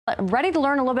Ready to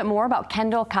learn a little bit more about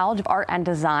Kendall College of Art and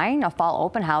Design? A fall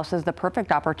open house is the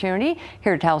perfect opportunity.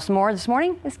 Here to tell us more this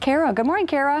morning is Kara. Good morning,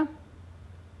 Kara.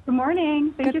 Good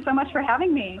morning. Thank you so much for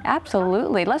having me.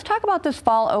 Absolutely. Let's talk about this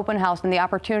fall open house and the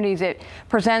opportunities it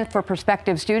presents for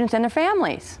prospective students and their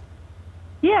families.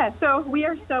 Yeah, so we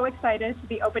are so excited to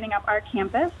be opening up our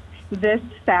campus this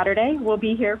Saturday. We'll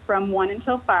be here from 1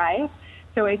 until 5.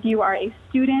 So if you are a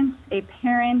student, a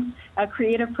parent, a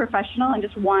creative professional, and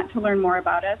just want to learn more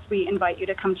about us, we invite you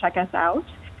to come check us out.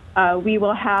 We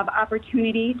will have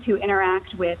opportunity to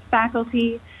interact with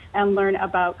faculty and learn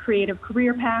about creative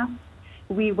career paths.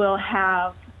 We will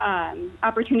have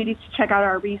opportunities to check out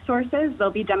our resources.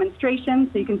 There'll be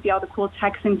demonstrations so you can see all the cool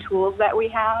techs and tools that we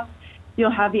have.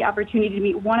 You'll have the opportunity to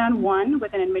meet one-on-one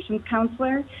with an admissions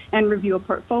counselor and review a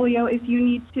portfolio if you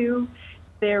need to.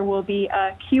 There will be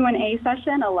a Q&A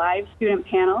session, a live student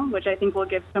panel, which I think will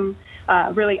give some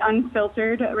really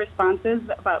unfiltered responses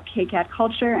about KCAD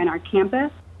culture and our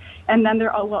campus. And then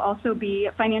there will also be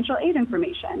financial aid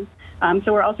information.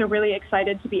 So we're also really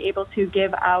excited to be able to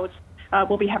give out,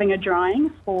 we'll be having a drawing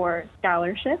for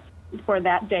scholarships for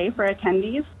that day for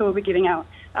attendees. So we'll be giving out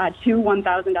 2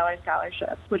 $1,000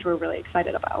 scholarships, which we're really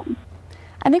excited about.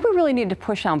 I think we really need to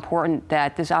push how important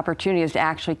that this opportunity is to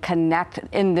actually connect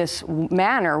in this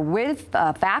manner with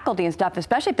faculty and stuff,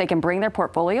 especially if they can bring their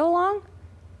portfolio along.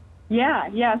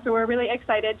 Yeah. So we're really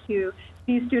excited to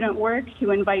see student work, to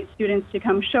invite students to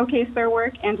come showcase their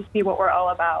work, and to see what we're all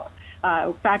about.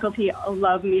 Faculty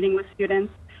love meeting with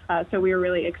students, so we are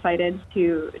really excited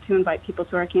to invite people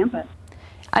to our campus.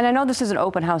 And I know this is an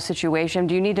open house situation.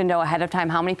 Do you need to know ahead of time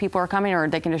how many people are coming, or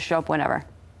they can just show up whenever?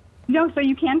 No, so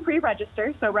you can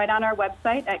pre-register. So right on our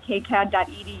website at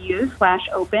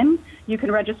kcad.edu/open, you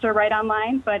can register right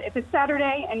online. But if it's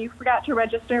Saturday and you forgot to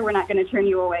register, we're not going to turn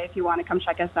you away if you want to come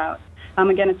check us out.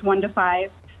 Again, it's 1 to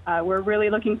 5. We're really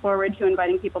looking forward to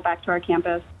inviting people back to our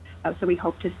campus. So we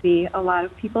hope to see a lot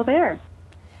of people there.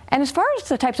 And as far as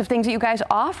the types of things that you guys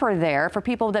offer there for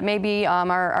people that maybe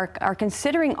are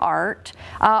considering art,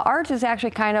 art is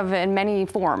actually kind of in many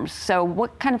forms. So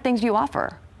what kind of things do you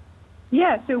offer?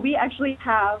 Yeah, so we actually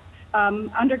have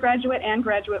undergraduate and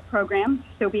graduate programs.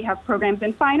 So we have programs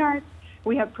in fine arts,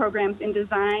 we have programs in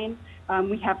design,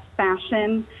 we have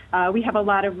fashion, we have a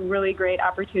lot of really great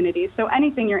opportunities. So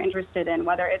anything you're interested in,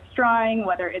 whether it's drawing,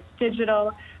 whether it's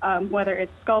digital, whether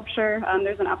it's sculpture,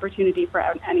 there's an opportunity for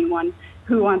anyone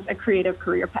who wants a creative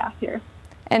career path here.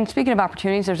 And speaking of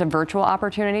opportunities, there's a virtual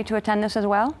opportunity to attend this as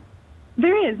well?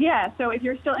 There is, yeah. So if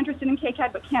you're still interested in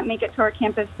KCAD but can't make it to our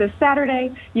campus this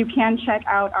Saturday, you can check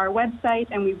out our website,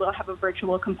 and we will have a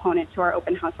virtual component to our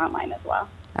open house online as well.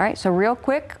 All right, so real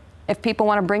quick, if people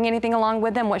want to bring anything along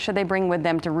with them, what should they bring with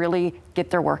them to really get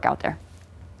their work out there?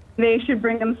 They should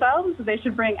bring themselves. They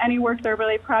should bring any work they're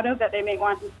really proud of that they might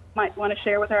want to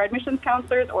share with our admissions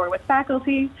counselors or with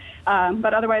faculty.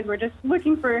 But otherwise, we're just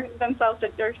looking for themselves,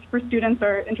 or for students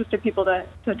or interested people to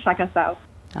check us out.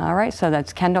 All right, so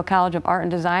that's Kendall College of Art and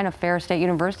Design of Ferris State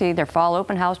University. Their fall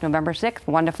open house, November 6th,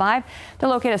 1 to 5. They're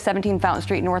located at 17 Fountain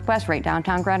Street Northwest, right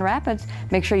downtown Grand Rapids.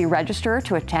 Make sure you register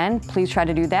to attend. Please try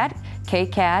to do that.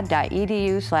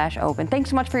 kcad.edu/open. Thanks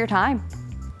so much for your time.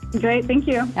 Great, thank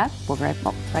you. Yeah, we'll be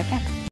right back.